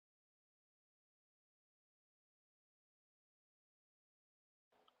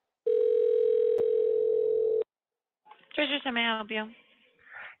Fisher, may I help you?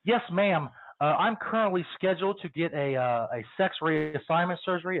 Yes, ma'am. I'm currently scheduled to get a sex reassignment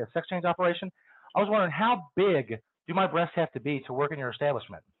surgery, a sex change operation. I was wondering how big do my breasts have to be to work in your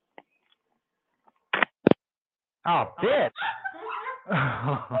establishment? Oh, bitch!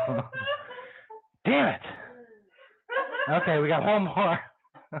 Damn it! Okay, we got one more.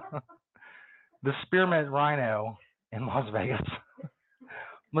 The Spearmint Rhino in Las Vegas.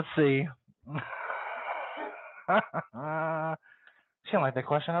 Let's see. She don't like that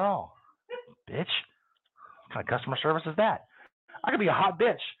question at all. Bitch. What kind of customer service is that? I could be a hot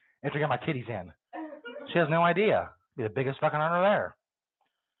bitch if I get my titties in. She has no idea. Be the biggest fucking earner there.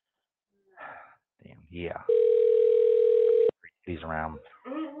 Damn, yeah. Titties around.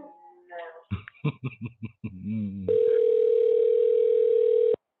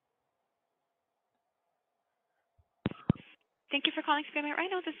 Thank you for calling Spearmint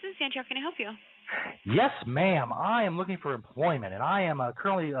Rhino. This is Sandy. How can I help you? Yes, ma'am. I am looking for employment, and I am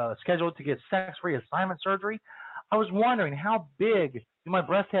currently scheduled to get sex reassignment surgery. I was wondering how big do my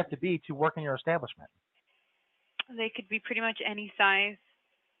breasts have to be to work in your establishment? They could be pretty much any size.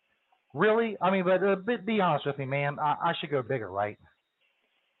 Really? I mean, but be honest with me, ma'am. I should go bigger, right?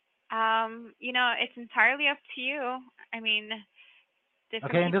 It's entirely up to you. I mean,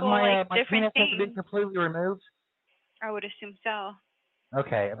 different Okay, and does people like my different penis have to be things. completely removed? I would assume so.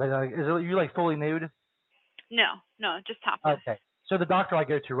 Okay, but is it, you like fully nude? No, just topless. Okay, so the doctor I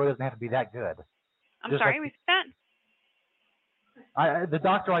go to really doesn't have to be that good. I'm Just like sorry, repeat that? the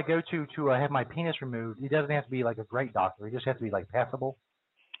doctor I go to have my penis removed, he doesn't have to be like a great doctor. He just has to be like passable.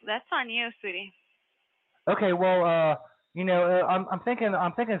 That's on you, sweetie. Okay, well, I'm thinking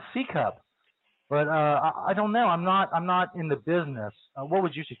C cup, but I don't know. I'm not in the business. What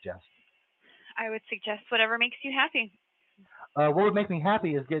would you suggest? I would suggest whatever makes you happy. What would make me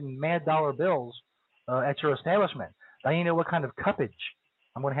happy is getting mad dollar bills at your establishment. Now you know what kind of cuppage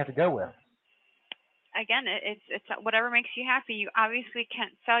I'm going to have to go with. Again, it's whatever makes you happy. You obviously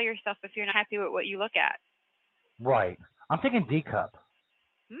can't sell yourself if you're not happy with what you look at. Right. I'm thinking D cup.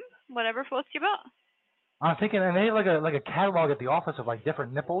 Whatever floats your boat. I'm thinking, and they have like a catalog at the office of like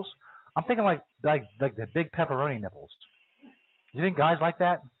different nipples. I'm thinking like the big pepperoni nipples. Do you think guys like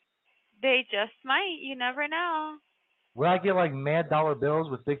that? They just might. You never know. Would I get like mad dollar bills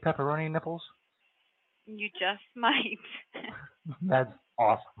with big pepperoni nipples? You just might. That's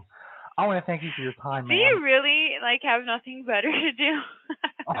awesome. I want to thank you for your time, Do ma'am. you really have nothing better to do?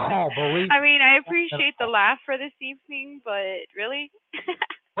 Oh, believe I mean, I me. appreciate the laugh for this evening, but really?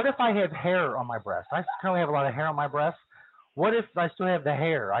 What if I have hair on my breast? I currently have a lot of hair on my breast. What if I still have the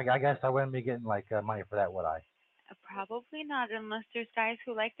hair? I guess I wouldn't be getting like money for that, would I? Probably not, unless there's guys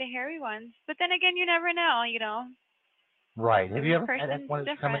who like the hairy ones. But then again, you never know. Right. Have you Every ever had person's anyone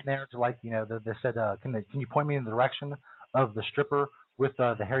that's come in different. there to like, they said, can you point me in the direction of the stripper with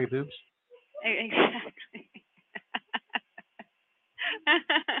the hairy boobs? Exactly.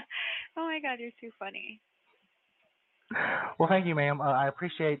 Oh my God, you're too funny. Well, thank you, ma'am. I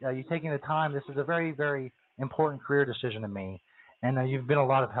appreciate you taking the time. This is a very, very important career decision to me, and you've been a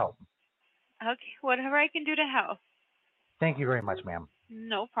lot of help. Okay, whatever I can do to help. Thank you very much, ma'am.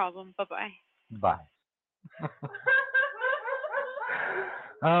 No problem. Bye bye. Bye.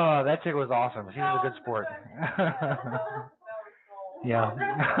 Oh, that chick was awesome. She was a good sport. Yeah.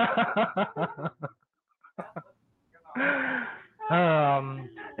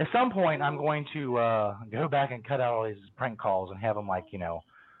 At some point, I'm going to go back and cut out all these prank calls and have them like,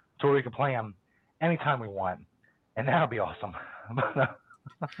 so we can play them anytime we want, and that'll be awesome.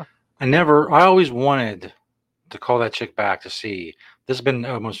 I always wanted to call that chick back to see. This has been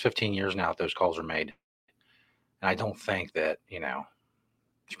almost 15 years now that those calls are made. And I don't think that,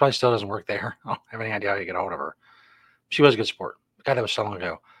 she probably still doesn't work there. I don't have any idea how you get a hold of her. She was a good sport. God, that was so long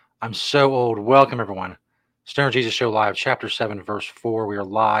ago. I'm so old. Welcome, everyone. Stoner Jesus Show Live, Chapter 7, Verse 4. We are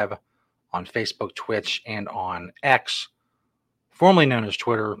live on Facebook, Twitch, and on X, formerly known as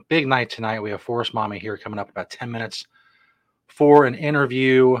Twitter. Big night tonight. We have Forest Mommy here coming up about 10 minutes for an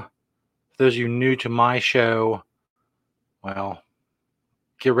interview. For those of you new to my show, well,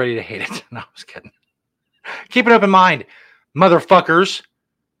 get ready to hate it. No, I'm just kidding. Keep an open mind, motherfuckers.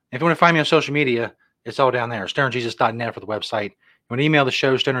 If you want to find me on social media, it's all down there. StonerJesus.net for the website. You want to email the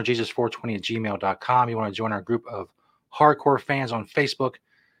show, stonerjesus420@gmail.com. You want to join our group of hardcore fans on Facebook,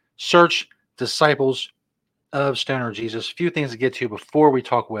 search Disciples of Stoner Jesus. A few things to get to before we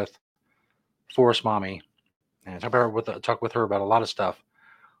talk with Forest Mommy and talk with her about a lot of stuff.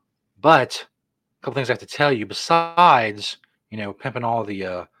 But a couple things I have to tell you besides, pimping all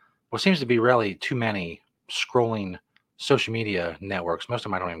the what seems to be really too many scrolling social media networks. Most of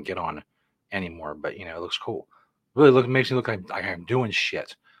them I don't even get on anymore, but it looks cool. Really makes me look like I'm doing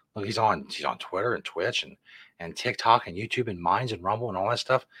shit. Look, he's on Twitter and Twitch and TikTok and YouTube and Minds and Rumble and all that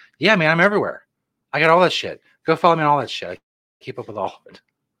stuff. Yeah, man, I'm everywhere. I got all that shit. Go follow me on all that shit. I keep up with all of it.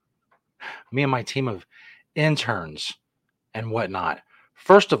 Me and my team of interns and whatnot.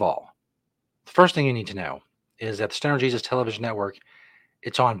 First of all, the first thing you need to know is that the Stoner Jesus Television Network,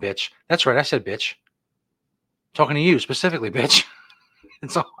 it's on, bitch. That's right, I said bitch. Talking to you specifically, bitch.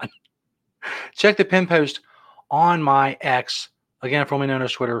 It's on. Check the pin post on my X, again, formerly known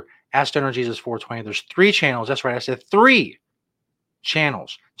as Twitter, at Stoner Jesus 420. There's 3 channels. That's right, I said 3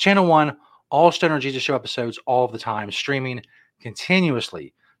 channels. Channel 1, all Stoner Jesus Show episodes all of the time, streaming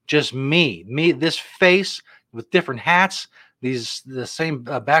continuously. Just me, this face with different hats, the same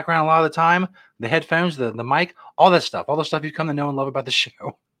background a lot of the time, the headphones, the mic, all the stuff you've come to know and love about the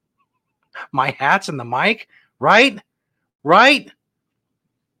show. My hats and the mic, right?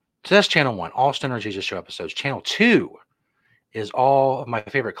 So that's channel 1, all Stoner Jesus Show episodes. Channel 2 is all of my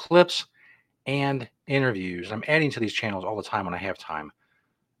favorite clips and interviews. I'm adding to these channels all the time when I have time.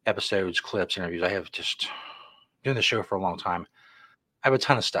 Episodes, clips, interviews. I have just doing the show for a long time. I have a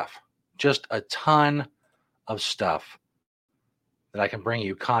ton of stuff. Just a ton of stuff that I can bring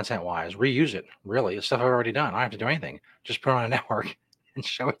you content-wise. Reuse it, really. It's stuff I've already done. I don't have to do anything. Just put it on a network and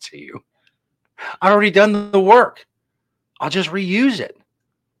show it to you. I've already done the work. I'll just reuse it.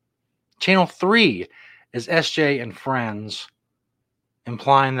 Channel 3 is SJ and Friends,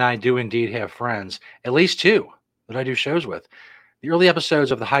 implying that I do indeed have friends, at least 2 that I do shows with. The early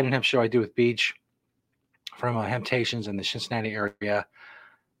episodes of the Hide and Hemp show I do with Beach from Hemptations in the Cincinnati area,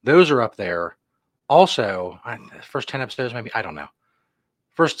 those are up there. Also, the first 10 episodes, maybe, I don't know.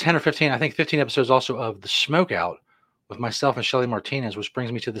 First 10 or 15, I think 15 episodes also of The Smokeout with myself and Shelly Martinez, which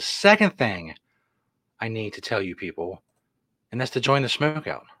brings me to the second thing I need to tell you people, and that's to join The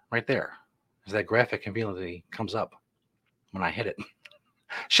Smokeout right there. As that graphic conveniently comes up when I hit it.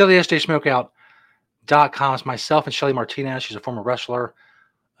 ShellySJSmokeout.com. It's myself and Shelly Martinez. She's a former wrestler.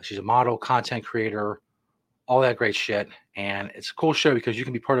 She's a model, content creator, all that great shit. And it's a cool show because you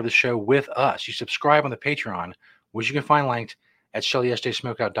can be part of the show with us. You subscribe on the Patreon, which you can find linked at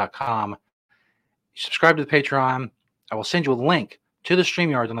ShellySJSmokeout.com. You subscribe to the Patreon. I will send you a link to the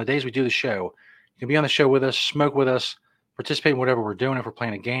StreamYard on the days we do the show. You can be on the show with us, smoke with us, participate in whatever we're doing. If we're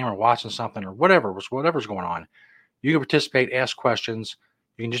playing a game or watching something or whatever's going on, you can participate, ask questions.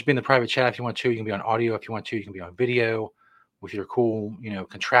 You can just be in the private chat if you want to. You can be on audio if you want to. You can be on video with your cool,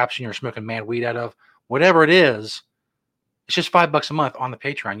 contraption you're smoking mad weed out of. Whatever it is, it's just $5 a month on the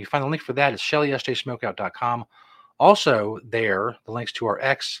Patreon. You find the link for that at ShellySJSmokeout.com. Also there, the links to our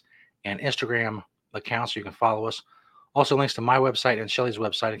X and Instagram accounts so you can follow us. Also links to my website and Shelly's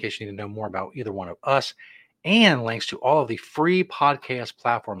website in case you need to know more about either one of us. And links to all of the free podcast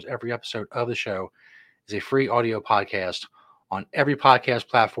platforms. Every episode of the show is a free audio podcast on every podcast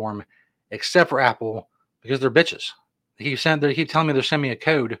platform except for Apple because they're bitches. They keep telling me they're sending me a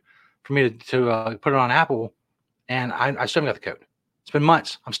code for me to put it on Apple, and I still haven't got the code. It's been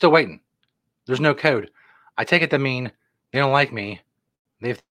months. I'm still waiting. There's no code. I take it to mean they don't like me.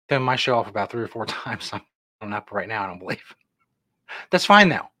 They've thrown my show off about 3 or 4 times on Apple right now, I don't believe. That's fine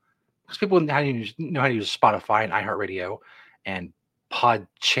now. Because people know how to use Spotify and iHeartRadio and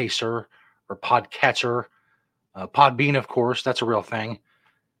Podchaser or Podcatcher, Podbean, of course. That's a real thing.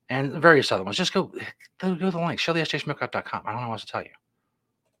 And various other ones. Just go to the link, ShellySJSmokeout.com. I don't know what else to tell you.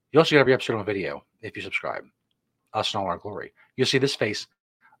 You also get every episode on video if you subscribe. Us in all our glory. You'll see this face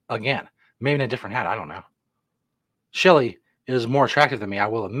again. Maybe in a different hat. I don't know. Shelly is more attractive than me, I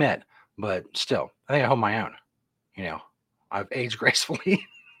will admit. But still, I think I hold my own. I've aged gracefully.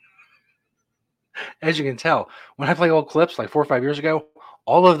 As you can tell, when I play old clips like 4 or 5 years ago,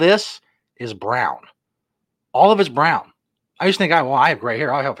 all of this is brown. All of it's brown. I used to think, I have gray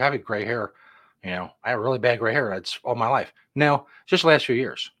hair. I have gray hair. I have really bad gray hair. That's all my life. No, just the last few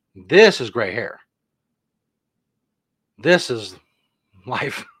years. This is gray hair. This is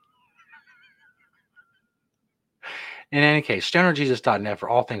life. In any case, stonerjesus.net for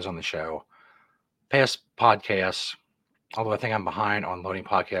all things on the show. Past podcasts. Although I think I'm behind on loading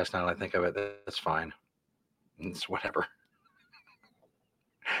podcasts now that I think of it. That's fine. It's whatever.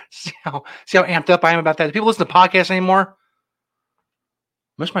 See how amped up I am about that? Do people listen to podcasts anymore?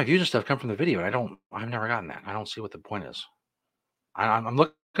 Most of my views and stuff come from the video, and I've never gotten that. I don't see what the point is. I'm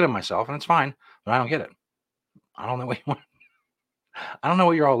looking at myself, and it's fine, but I don't get it. I don't know what you want. I don't know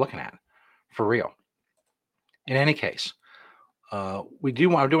what you're all looking at, for real. In any case, I'm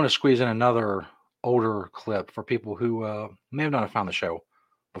doing a squeeze in another older clip for people who may have not found the show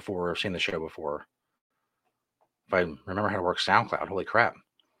before or seen the show before. If I remember how to work SoundCloud, holy crap.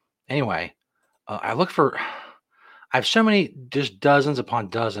 Anyway, I look for I have so many, just dozens upon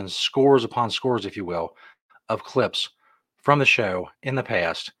dozens, scores upon scores, if you will, of clips from the show in the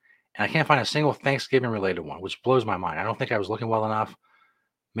past, and I can't find a single Thanksgiving related one, which blows my mind. I don't think I was looking well enough.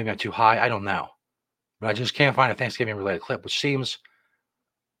 Maybe I'm too high. I don't know. But I just can't find a Thanksgiving related clip, which seems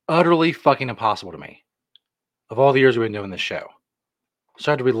utterly fucking impossible to me of all the years we've been doing this show. So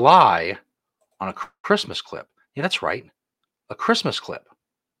I had to rely on a Christmas clip. Yeah, that's right. A Christmas clip.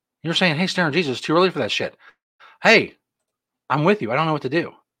 You're saying, hey, Stoner Jesus, it's too early for that shit. Hey, I'm with you. I don't know what to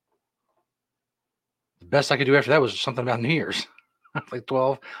do. The best I could do after that was something about New Year's. Like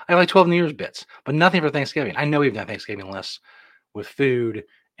 12. I had like 12 New Year's bits, but nothing for Thanksgiving. I know we've done Thanksgiving lists with food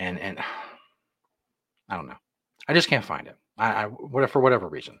and I don't know. I just can't find it. For whatever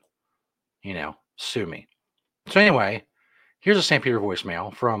reason, sue me. So anyway, here's a St. Peter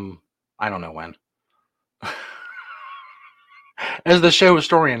voicemail from I don't know when. As the show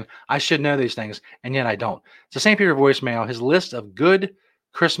historian, I should know these things, and yet I don't. It's a St. Peter voicemail, his list of good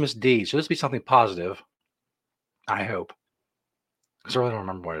Christmas deeds. So this will be something positive, I hope, because I really don't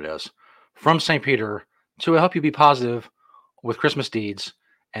remember what it is. From St. Peter to help you be positive with Christmas deeds,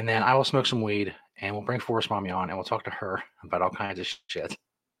 and then I will smoke some weed, and we'll bring Forest Mommy on, and we'll talk to her about all kinds of shit.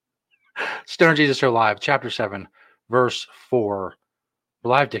 Stoner Jesus Show Live, Chapter 7, Verse 4.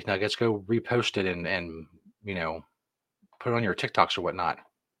 Live Dick Nuggets. Go repost it and put it on your TikToks or whatnot.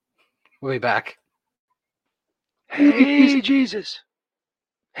 We'll be back. Hey, Jesus.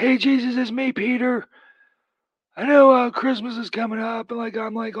 Hey, Jesus, it's me, Peter. I know Christmas is coming up, and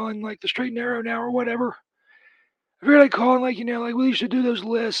I'm on the straight and narrow now or whatever. I figured I'd call and we used to do those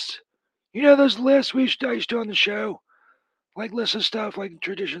lists. You know those lists I used to do on the show, like lists of stuff, like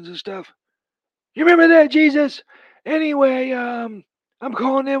traditions and stuff. You remember that, Jesus? Anyway, I'm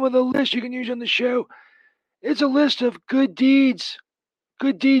calling in with a list you can use on the show. It's a list of good deeds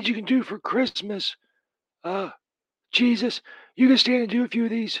you can do for Christmas. Jesus, you can stand and do a few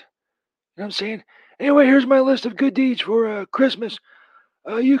of these. You know what I'm saying? Anyway, here's my list of good deeds for Christmas.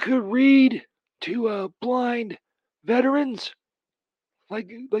 You could read to blind veterans, like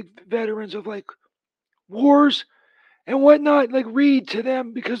veterans of wars and whatnot. Like read to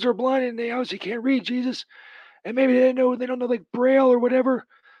them because they're blind and they obviously can't read, Jesus, and maybe they don't know Braille or whatever.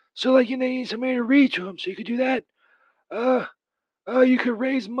 So they need somebody to read to them. So you could do that. You could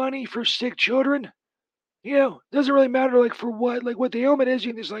raise money for sick children. Doesn't really matter for what the ailment is.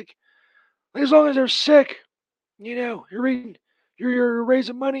 You can just as long as they're sick, you're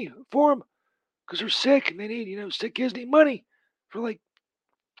raising money for them because they're sick and they need, sick kids need money for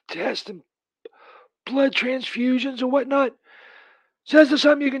tests and blood transfusions and whatnot. So that's just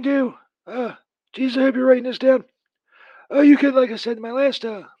something you can do. Jesus, I hope you're writing this down. You could, like I said in my last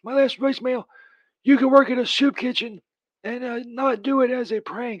voicemail, you could work at a soup kitchen and not do it as a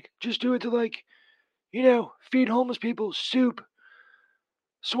prank. Just do it to feed homeless people soup.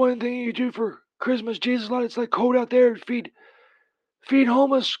 It's one thing you do for Christmas. Jesus, a lot. It's cold out there. Feed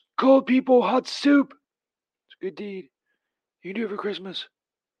homeless cold people hot soup. It's a good deed. You can do it for Christmas.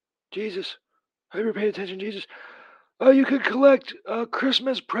 Jesus, I hope you're paying attention, Jesus. You could collect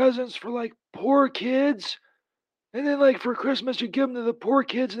Christmas presents for poor kids, and then for Christmas you give them to the poor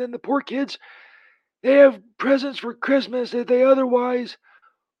kids, and then the poor kids they have presents for Christmas that they otherwise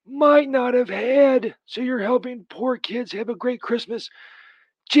might not have had. So you're helping poor kids have a great Christmas.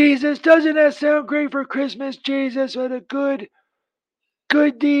 Jesus, doesn't that sound great for Christmas, Jesus? What a good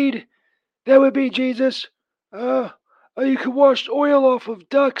deed that would be, Jesus. You could wash oil off of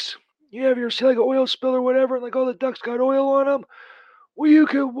ducks. You ever see an oil spill or whatever, and all the ducks got oil on them? Well, you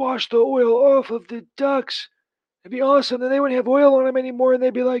could wash the oil off of the ducks. It'd be awesome. Then they wouldn't have oil on them anymore, and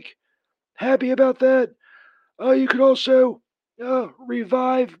they'd be happy about that. You could also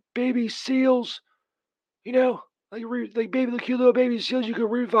revive baby seals. Like cute little baby seals. You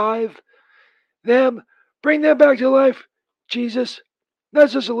could revive them, bring them back to life. Jesus,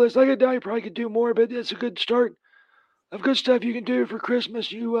 that's just a list. I probably could do more, but it's a good start of good stuff you can do for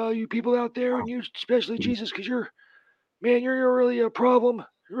Christmas. You people out there, and you especially Jesus, because you're really a problem.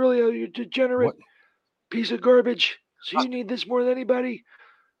 You're really a degenerate piece of garbage. So you need this more than anybody.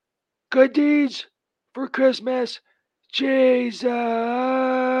 Good deeds for Christmas, Jesus.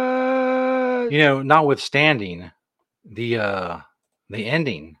 Notwithstanding the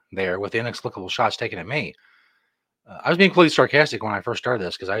ending there with the inexplicable shots taken at me, I was being completely sarcastic when I first started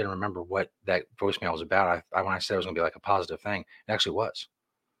this because I didn't remember what that voicemail was about. When I said it was going to be a positive thing, it actually was.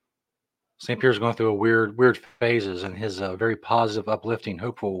 St. Peter's going through a weird phases, and his very positive, uplifting,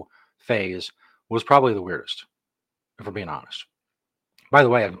 hopeful phase was probably the weirdest, if we're being honest. By the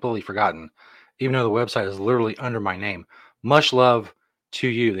way, I've completely forgotten, even though the website is literally under my name. Much love to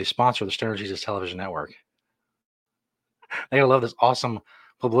you. They sponsor the Stoner Jesus Television Network. They gotta love this awesome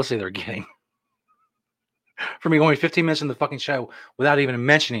publicity they're getting for me going 15 minutes in the fucking show without even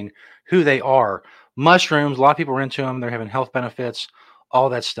mentioning who they are. Mushrooms, a lot of people are into them. They're having health benefits, all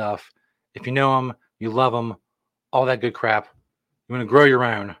that stuff. If you know them, you love them, all that good crap. You want to grow your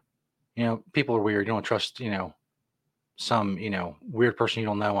own. You know, people are weird. You don't trust, some, weird person you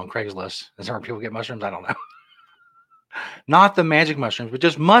don't know on Craigslist. Is there where people get mushrooms? I don't know. Not the magic mushrooms, but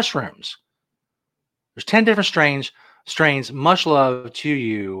just mushrooms. There's 10 different strains. Much love to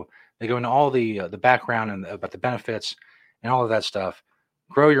you. They go into all the background and about the benefits and all of that stuff.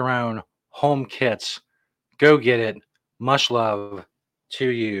 Grow your own home kits. Go get it. Much love to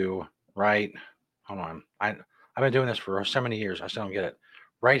you. Right? Hold on. I've been doing this for so many years. I still don't get it.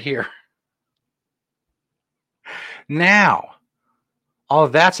 Right here. Now, all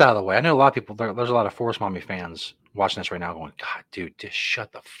of that's out of the way. I know a lot of people. There's a lot of Forest Mommy fans watching this right now, going, "God, dude, just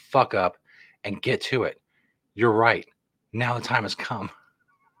shut the fuck up and get to it." You're right. Now the time has come.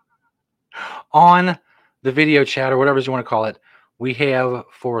 On the video chat or whatever you want to call it, we have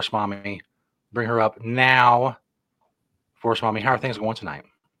Forest Mommy. Bring her up now. Forest Mommy, how are things going tonight?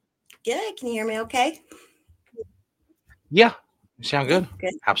 Good. Can you hear me okay? Yeah. You sound good.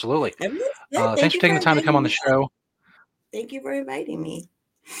 Good. Absolutely. Everything's good. Thanks for taking the time to come on the inviting me. show. Thank you for inviting me.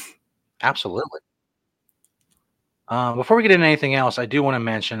 Absolutely. Before we get into anything else, I do want to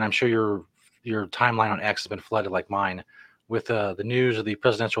mention, I'm sure your timeline on X has been flooded like mine with the news of the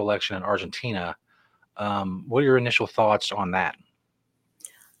presidential election in Argentina. What are your initial thoughts on that?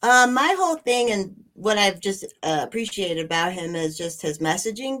 My whole thing and what I've just appreciated about him is just his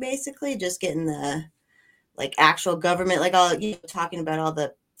messaging, basically, just getting the actual government, talking about all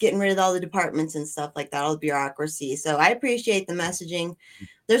the getting rid of all the departments and stuff like that, all the bureaucracy. So I appreciate the messaging.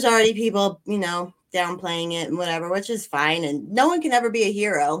 There's already people, downplaying it and whatever, which is fine. And no one can ever be a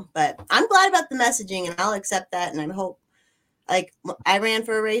hero, but I'm glad about the messaging and I'll accept that. And I hope, I ran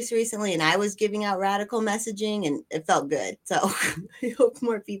for a race recently and I was giving out radical messaging and it felt good. So I hope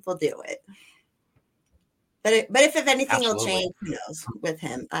more people do it. But if anything Absolutely. will change, who knows with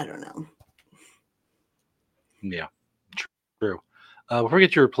him? I don't know. Yeah, true. Before we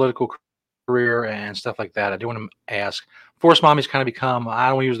get to your political career and stuff like that, I do want to ask, Forest Mommy's kind of become, I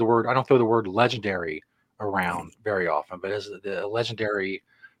don't throw the word legendary around very often, but as the legendary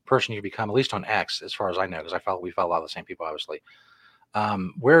person you become, at least on X, as far as I know, because we follow a lot of the same people, obviously.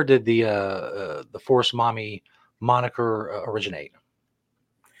 Where did the Forest Mommy moniker originate?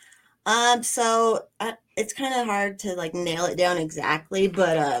 So it's kind of hard to nail it down exactly,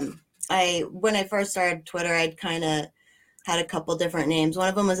 but when I first started Twitter, I'd kind of had a couple different names. One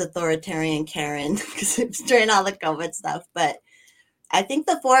of them was Authoritarian Karen because it was during all the COVID stuff. But I think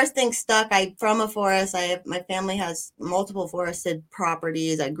the forest thing stuck. I'm from a forest. My family has multiple forested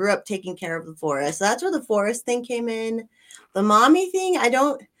properties. I grew up taking care of the forest. So that's where the forest thing came in. The mommy thing, I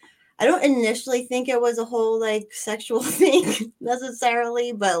don't initially think it was a whole sexual thing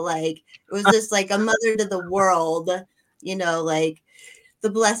necessarily, but it was just a mother to the world, the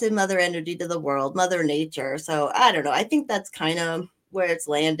blessed mother energy to the world, Mother Nature. So I don't know. I think that's kind of where it's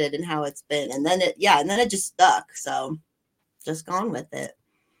landed and how it's been. And then it just stuck. So just gone with it.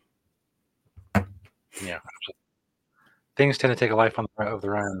 Yeah. Things tend to take a life of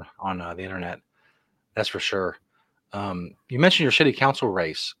their own on the internet. That's for sure. You mentioned your city council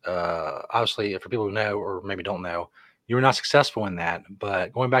race. Obviously, for people who know or maybe don't know, you were not successful in that.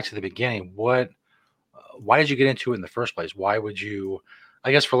 But going back to the beginning, why did you get into it in the first place? Why would you,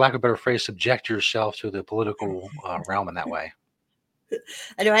 I guess, for lack of a better phrase, subject yourself to the political realm in that way?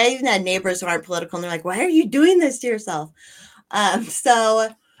 I know I even had neighbors who aren't political, and they're like, "Why are you doing this to yourself?" So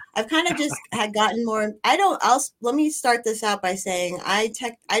I've kind of just had gotten more. Let me start this out by saying I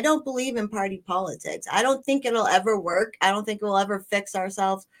don't believe in party politics. I don't think it'll ever work. I don't think we'll ever fix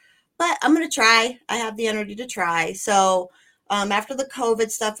ourselves, but I'm going to try. I have the energy to try. So after the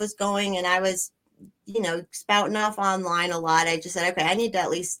COVID stuff was going and I was, spouting off online a lot, I just said, okay, I need to at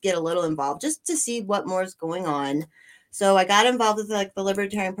least get a little involved just to see what more is going on. So I got involved with the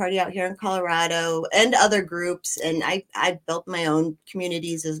Libertarian Party out here in Colorado and other groups. And I built my own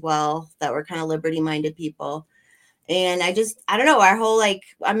communities as well that were kind of liberty-minded people. And I don't know, our whole,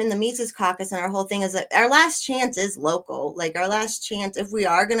 I'm in the Mises Caucus and our whole thing is that our last chance is local. Our last chance, if we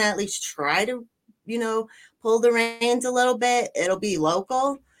are going to at least try to, pull the reins a little bit, it'll be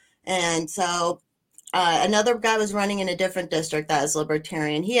local. And so another guy was running in a different district that was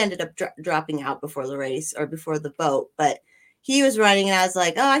libertarian. He ended up dropping out before the race or before the vote, but he was running and I was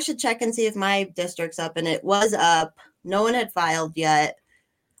like, oh, I should check and see if my district's up. And it was up. No one had filed yet.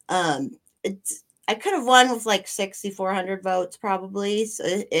 I could have won with 6,400 votes probably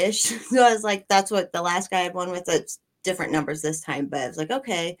ish. So I was like, that's what the last guy had won with. It's different numbers this time, but I was like,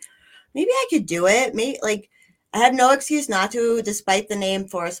 okay, maybe I could do it. Maybe like I have no excuse not to, despite the name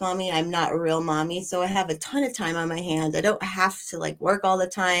Forest Mommy. I'm not a real mommy, so I have a ton of time on my hands. I don't have to like work all the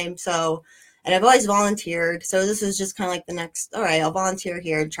time. So, and I've always volunteered. So this was just kind of like the next, all right, I'll volunteer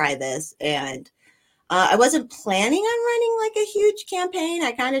here and try this. And I wasn't planning on running like a huge campaign.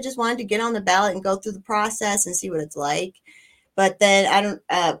 I kind of just wanted to get on the ballot and go through the process and see what it's like. But then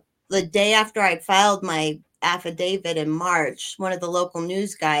the day after I filed my affidavit in March, one of the local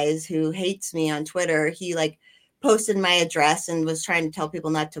news guys who hates me on Twitter, he like posted my address and was trying to tell people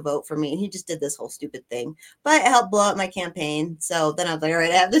not to vote for me. And he just did this whole stupid thing, but it helped blow up my campaign. So then I was like, all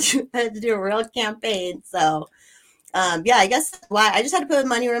right, I have to do a real campaign. So yeah, I guess why I just had to put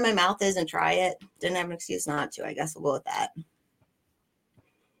money where my mouth is and try it. Didn't have an excuse not to. I guess we'll go with that.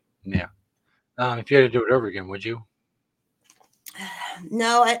 Yeah. If you had to do it over again, would you?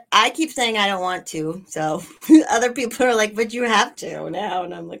 No, I keep saying I don't want to. So other people are like, but you have to now.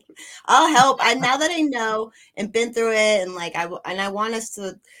 And I'm like, I'll help. Now that I know and been through it, and like I want us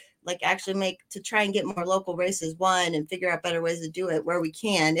to like actually try and get more local races won and figure out better ways to do it where we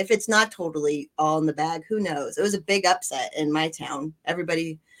can. If it's not totally all in the bag, who knows? It was a big upset in my town.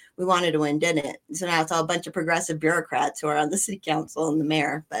 Everybody we wanted to win didn't. So now it's all a bunch of progressive bureaucrats who are on the city council and the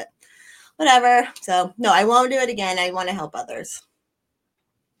mayor, but whatever. So no, I won't do it again. I want to help others.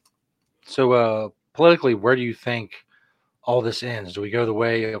 So politically, where do you think all this ends? Do we go the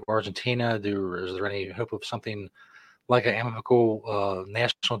way of Argentina? Is there any hope of something like an amicable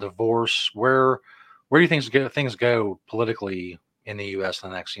national divorce? Where do you think things go politically in the U.S. in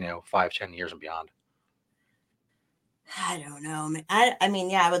the next 5-10 years and beyond? I don't know. I mean,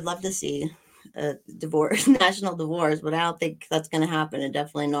 yeah, I would love to see a divorce, national divorce, but I don't think that's going to happen, and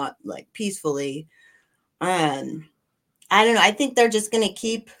definitely not like peacefully. I don't know. I think they're just going to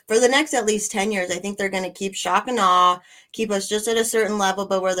keep, for the next at least 10 years, I think they're going to keep shock and awe, keep us just at a certain level,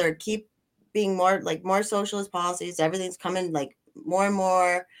 but where they're keep being more socialist policies. Everything's coming like more and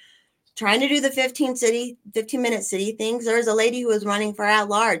more, trying to do the 15-minute city things. There was a lady who was running for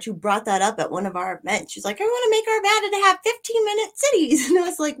at-large who brought that up at one of our events. She's like, I want to make Arvada to have 15-minute cities. And I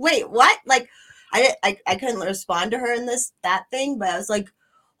was like, wait, what? Like, I couldn't respond to her in that thing, but I was like,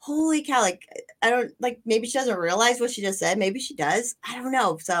 holy cow, like, I don't, like, maybe she doesn't realize what she just said. Maybe she does. I don't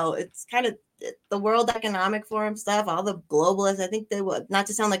know. So it's kind of the World Economic Forum stuff, all the globalists, I think they will, not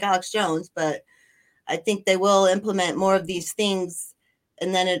to sound like Alex Jones, but I think they will implement more of these things,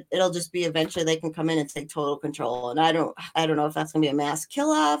 and then it'll just be eventually they can come in and take total control. And I don't know if that's going to be a mass kill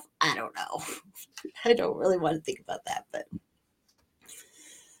off. I don't know. I don't really want to think about that, but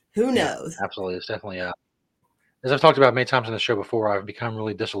who knows? Yeah, absolutely. It's definitely as I've talked about many times on the show before, I've become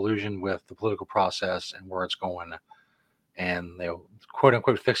really disillusioned with the political process and where it's going, and quote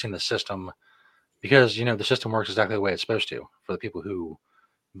unquote fixing the system, because the system works exactly the way it's supposed to for the people who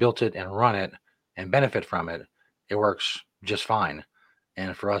built it and run it and benefit from it. It works just fine,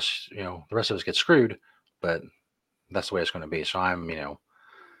 and for us, the rest of us get screwed. But that's the way it's going to be. So I'm,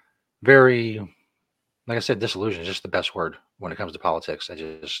 very, like I said, disillusioned is just the best word when it comes to politics.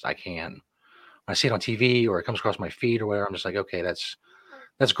 I can't. When I see it on TV or it comes across my feed or whatever, I'm just like, okay, that's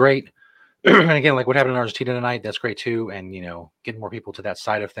great. And again, like what happened in Argentina tonight, that's great too. And getting more people to that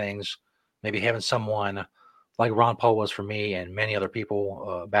side of things, maybe having someone like Ron Paul was for me and many other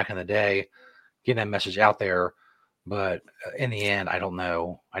people back in the day, getting that message out there. But in the end, I don't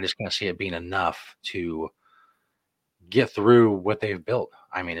know. I just can't see it being enough to get through what they've built.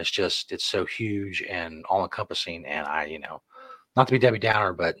 I mean, it's so huge and all encompassing. And not to be Debbie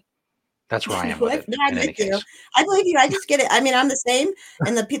Downer, but that's where I am with it. In any case. I believe you. I just get it. I mean, I'm the same,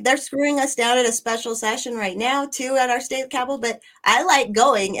 and they're screwing us down at a special session right now too at our state capitol. But I like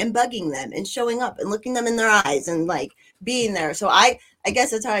going and bugging them and showing up and looking them in their eyes and like being there. So I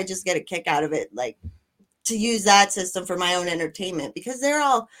guess that's how I just get a kick out of it, like to use that system for my own entertainment, because they're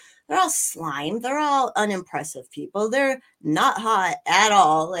all slime. They're all unimpressive people. They're not hot at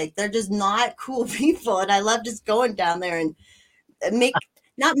all. Like they're just not cool people, and I love just going down there and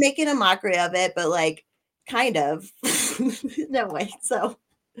not making a mockery of it, but like kind of no way. So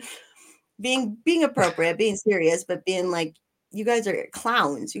being appropriate, being serious, but being like, you guys are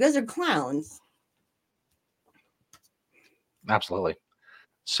clowns. You guys are clowns. Absolutely.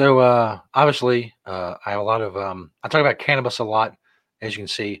 So obviously I have a lot of I talk about cannabis a lot, as you can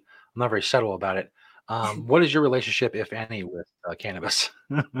see. I'm not very subtle about it. What is your relationship, if any, with cannabis?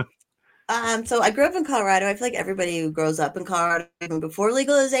 So I grew up in Colorado. I feel like everybody who grows up in Colorado, even before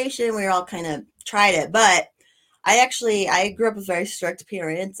legalization, we all kind of tried it. But I grew up with very strict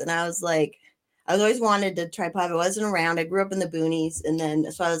parents, and I was always wanted to try pot. I wasn't around. I grew up in the boonies, and then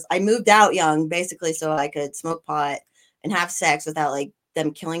I moved out young, basically, so I could smoke pot. and have sex without like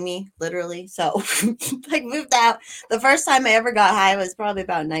them killing me, literally. So like moved out. The first time I ever got high was probably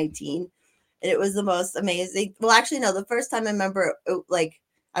about 19. And it was the most amazing. Well, actually, no, the first time I remember like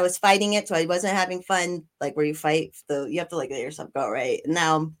I was fighting it, so I wasn't having fun, like where you fight you have to like let yourself go, right? And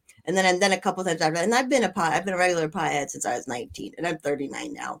now and then a couple times after, and I've been a regular pothead since I was 19, and I'm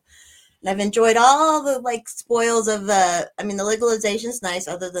 39 now. And I've enjoyed all the like spoils of I mean the legalization's nice,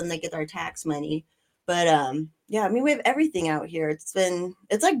 other than they get our tax money. But yeah, I mean we have everything out here. It's like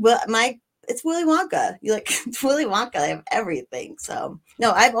it's Willy Wonka. You like it's Willy Wonka. I have everything. So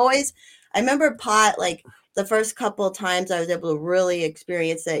no, I remember pot like the first couple of times I was able to really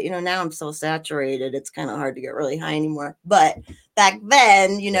experience it. Now I'm so saturated, it's kind of hard to get really high anymore. But back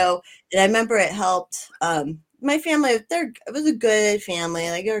then, and I remember it helped. My family, it was a good family.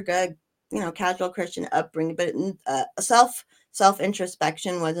 Like they're good, casual Christian upbringing, but self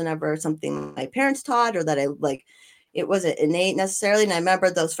introspection wasn't ever something my parents taught or that I like. It wasn't innate necessarily. And I remember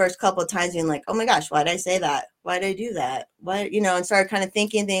those first couple of times being like, oh my gosh, why did I say that? Why did I do that? Why, and started kind of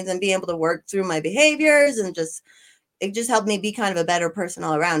thinking things and being able to work through my behaviors, and it just helped me be kind of a better person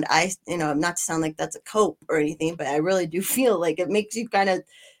all around. Not to sound like that's a cope or anything, but I really do feel like it makes you kind of,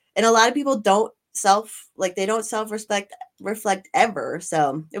 and a lot of people don't reflect ever.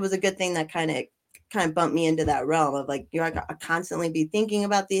 So it was a good thing that kind of bumped me into that realm of like, I constantly be thinking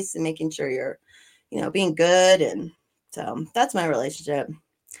about these and making sure you're, being good. And so that's my relationship.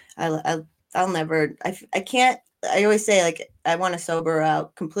 I'll never, I can't, I always say like, I want to sober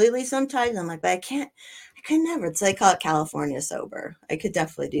out completely sometimes. I'm like, but I could never. It's like call it California sober. I could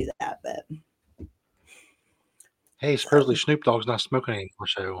definitely do that, but. Hey, supposedly Snoop Dogg's not smoking anymore,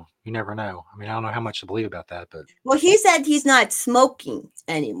 so you never know. I mean, I don't know how much to believe about that, but well, he said he's not smoking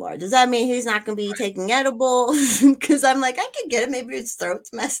anymore. Does that mean he's not going to be taking edibles? Because I'm like, I could get it. Maybe his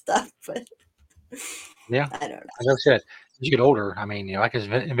throat's messed up, but yeah, I don't know. As I said, as you get older, I mean, I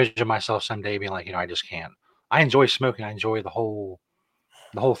can envision myself someday being like, I just can't. I enjoy smoking. I enjoy the whole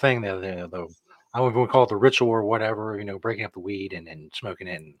thing. I would call it the ritual or whatever. Breaking up the weed and smoking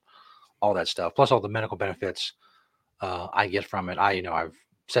it and all that stuff. Plus all the medical benefits I get from it. I've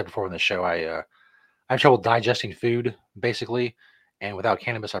said before in the show, I have trouble digesting food basically, and without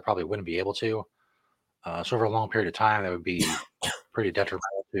cannabis, I probably wouldn't be able to. So over a long period of time, that would be pretty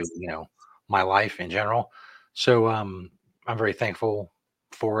detrimental to my life in general. So I'm very thankful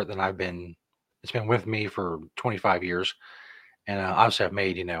for it. That it's been with me for 25 years, and obviously I've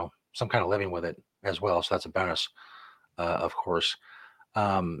made some kind of living with it as well. So that's a bonus, of course.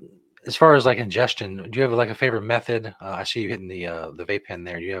 As far as like ingestion, do you have like a favorite method? I see you hitting the vape pen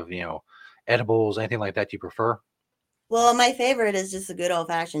there. Do you have edibles, anything like that you prefer? Well, my favorite is just a good old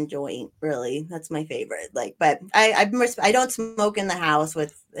fashioned joint. Really, that's my favorite. Like, but I don't smoke in the house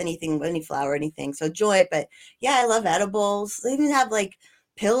with any flower or anything. So joint, but yeah, I love edibles. They even have like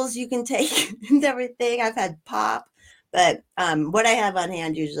pills you can take and everything. I've had pop, but what I have on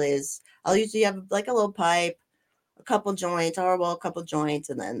hand usually is I'll usually have like a little pipe, a couple joints,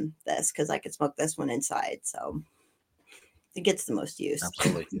 and then this because I could smoke this one inside, so it gets the most use.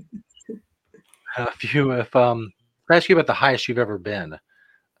 Absolutely. If I ask you about the highest you've ever been,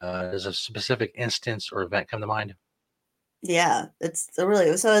 does a specific instance or event come to mind? Yeah, so it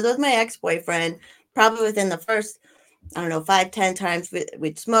was my ex-boyfriend. Probably within the first, I don't know, 5-10 times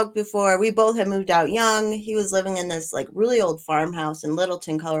we'd smoked before. We both had moved out young. He was living in this like really old farmhouse in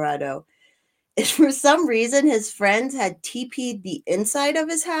Littleton, Colorado. And for some reason, his friends had TP'd the inside of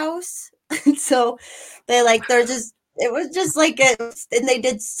his house. So it was just like and they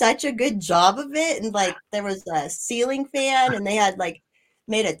did such a good job of it. And like there was a ceiling fan, and they had like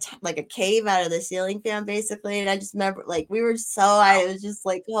made a cave out of the ceiling fan basically. And I just remember like I was just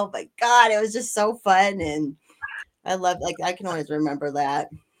like, oh my God, it was just so fun. And I love, like, I can always remember that.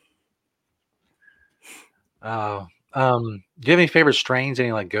 Do you have any favorite strains,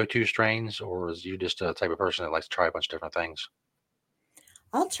 any like go-to strains, or is you just a type of person that likes to try a bunch of different things?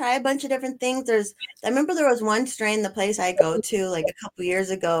 I'll try a bunch of different things. I remember there was one strain, the place I go to like a couple years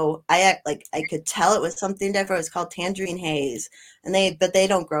ago. I could tell it was something different. It was called Tangerine Haze, and but they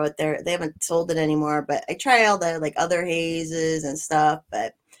don't grow it there. They haven't sold it anymore. But I try all the like other hazes and stuff.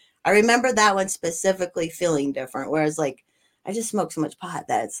 But I remember that one specifically feeling different. Whereas like I just smoke so much pot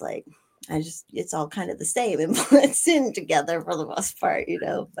that it's like it's all kind of the same and blends in together for the most part,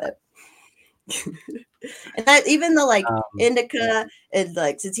 But and that even the like indica and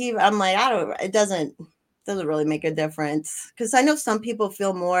like sativa, I'm like, it doesn't really make a difference, because I know some people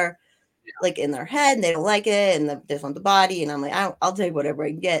feel more like in their head and they don't like it, and they just want the body, and I'm like, I'll take whatever I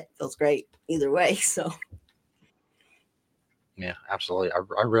can get. Feels great either way. So yeah, absolutely.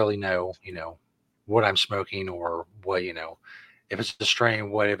 I really know what I'm smoking or what, if it's a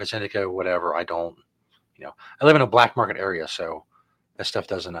strain, what, if it's indica, whatever. I don't, I live in a black market area. So that stuff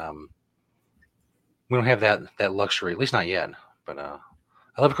doesn't, we don't have that luxury, at least not yet. But I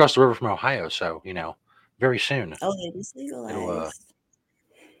live across the river from Ohio. So, very soon Oh, it is it'll, legalized.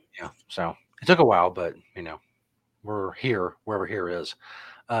 yeah. So it took a while, but, we're here, wherever here is.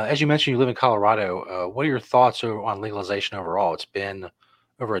 As you mentioned, you live in Colorado. What are your thoughts on legalization overall? It's been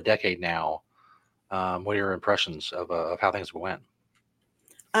over a decade now. What are your impressions of how things went?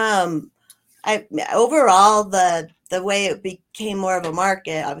 Um, I overall the way it became more of a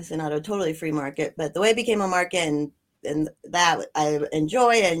market, obviously not a totally free market, but the way it became a market and that I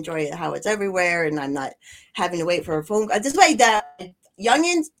enjoy. I enjoy it how it's everywhere, and I'm not having to wait for a phone call. This way that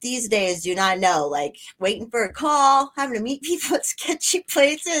youngins these days do not know, like waiting for a call, having to meet people at sketchy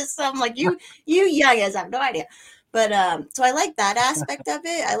places. So I'm like, you youngins have no idea. But so I like that aspect of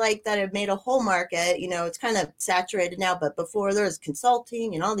it. I like that it made a whole market. It's kind of saturated now, but before there was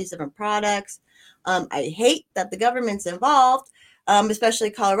consulting and all these different products. I hate that the government's involved, especially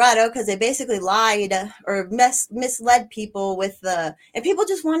Colorado, because they basically lied or misled people and people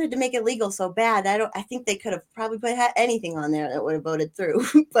just wanted to make it legal so bad. I think they could have probably put anything on there that would have voted through,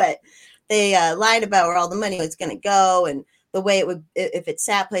 but they lied about where all the money was going to go and the way it would, if it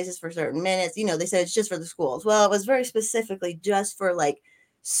sat places for certain minutes. They said it's just for the schools. Well, it was very specifically just for like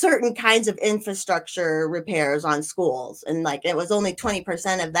certain kinds of infrastructure repairs on schools, and like it was only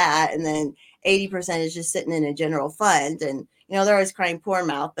 20% of that, and then 80% is just sitting in a general fund. And they're always crying poor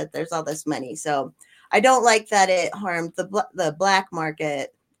mouth, but there's all this money. So I don't like that it harmed the black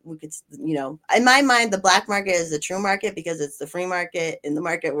market. We could, in my mind, the black market is the true market because it's the free market, and the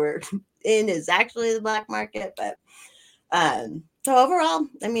market we're in is actually the black market. But so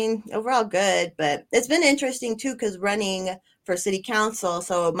overall good. But it's been interesting too, because running for city council,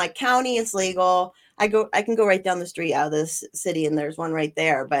 so my county is legal. I can go right down the street out of this city, and there's one right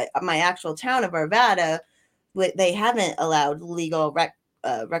there. But my actual town of Arvada, they haven't allowed legal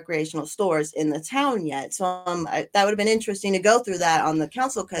recreational stores in the town yet. So that would have been interesting to go through that on the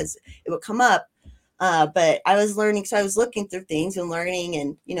council, because it would come up. But I was learning, so I was looking through things and learning,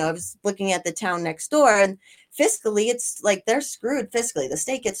 and I was looking at the town next door, and fiscally, it's like they're screwed fiscally. The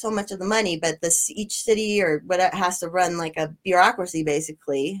state gets so much of the money, but each city or whatever has to run like a bureaucracy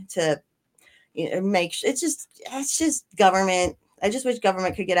basically to make it's just government. I just wish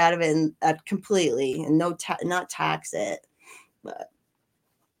government could get out of it completely and not tax it. But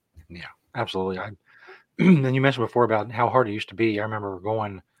yeah, absolutely. And you mentioned before about how hard it used to be. I remember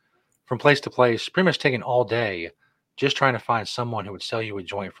going from place to place, pretty much taking all day, just trying to find someone who would sell you a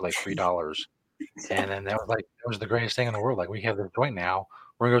joint for like $3. And then that was the greatest thing in the world. Like, we have the joint now,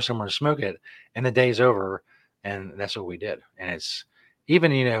 we're gonna go somewhere to smoke it, and the day's over, and that's what we did. And it's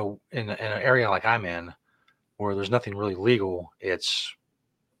even in an area like I'm in, where there's nothing really legal, it's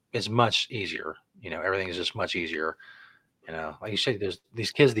much easier. Everything is just much easier. Like you said, there's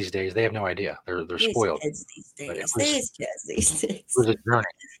these kids these days, they have no idea. They're spoiled. kids these But days. it was a journey.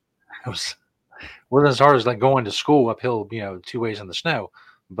 It wasn't as hard as like going to school uphill, 2 ways in the snow,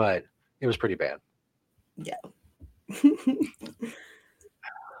 but it was pretty bad. Yeah.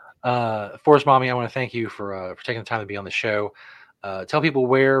 Forest Mommy, I want to thank you for taking the time to be on the show. Tell people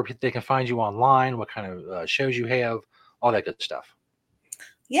where they can find you online, what kind of shows you have, all that good stuff.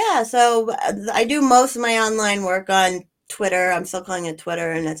 Yeah, so I do most of my online work on Twitter. I'm still calling it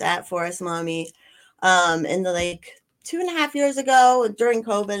Twitter, and it's at Forest Mommy. In the 2.5 years ago, during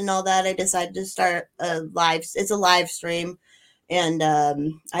COVID and all that, I decided to start it's a live stream. And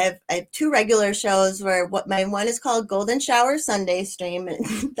I have two regular shows where my one is called Golden Shower Sunday Stream.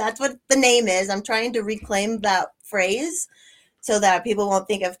 And that's what the name is. I'm trying to reclaim that phrase so that people won't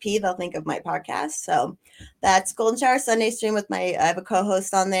think of P, they'll think of my podcast. So that's Golden Shower Sunday Stream with I have a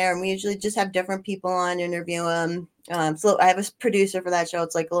co-host on there, and we usually just have different people on, interview them. So I have a producer for that show.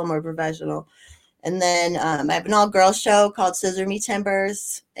 It's like a little more professional. And then I have an all-girls show called Scissor Me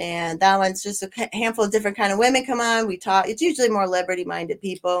Timbers, and that one's just a handful of different kind of women come on. We talk. It's usually more liberty-minded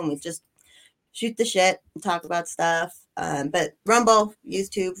people, and we just shoot the shit and talk about stuff. But Rumble,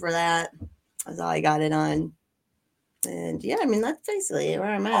 YouTube for that. That's all I got it on. And yeah, that's basically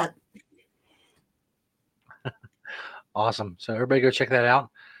where I'm at. Awesome. So everybody go check that out.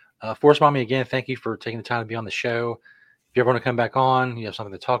 Forest Mommy, again, thank you for taking the time to be on the show. If you ever want to come back on, you have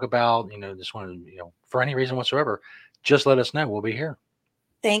something to talk about, just want to, for any reason whatsoever, just let us know. We'll be here.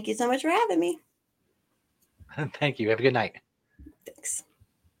 Thank you so much for having me. Thank you. Have a good night. Thanks.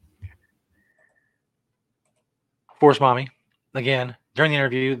 Forest Mommy, again, during the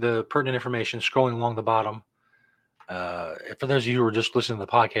interview, the pertinent information scrolling along the bottom. For those of you who are just listening to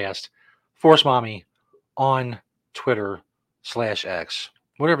the podcast, Force Mommy on Twitter/X,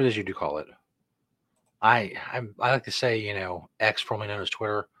 whatever it is you do call it. I like to say, X, formerly known as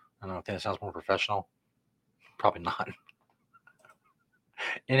Twitter. I don't know if that sounds more professional. Probably not.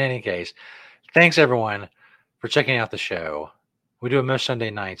 In any case, thanks everyone for checking out the show. We do it most Sunday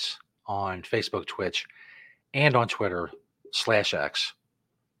nights on Facebook, Twitch, and on Twitter/X.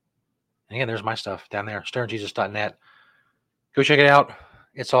 And again, there's my stuff down there, sternjesus.net. Go check it out.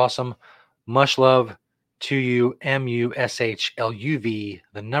 It's awesome. Much love to you, MUSHLUV,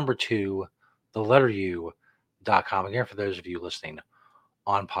 the number 2, the letter U.com. Again, for those of you listening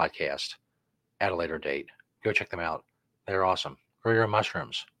on podcast at a later date, go check them out. They're awesome. Grow your own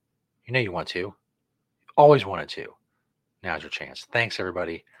mushrooms. You know you want to. You've always wanted to. Now's your chance. Thanks,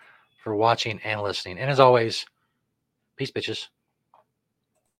 everybody, for watching and listening. And as always, peace, bitches.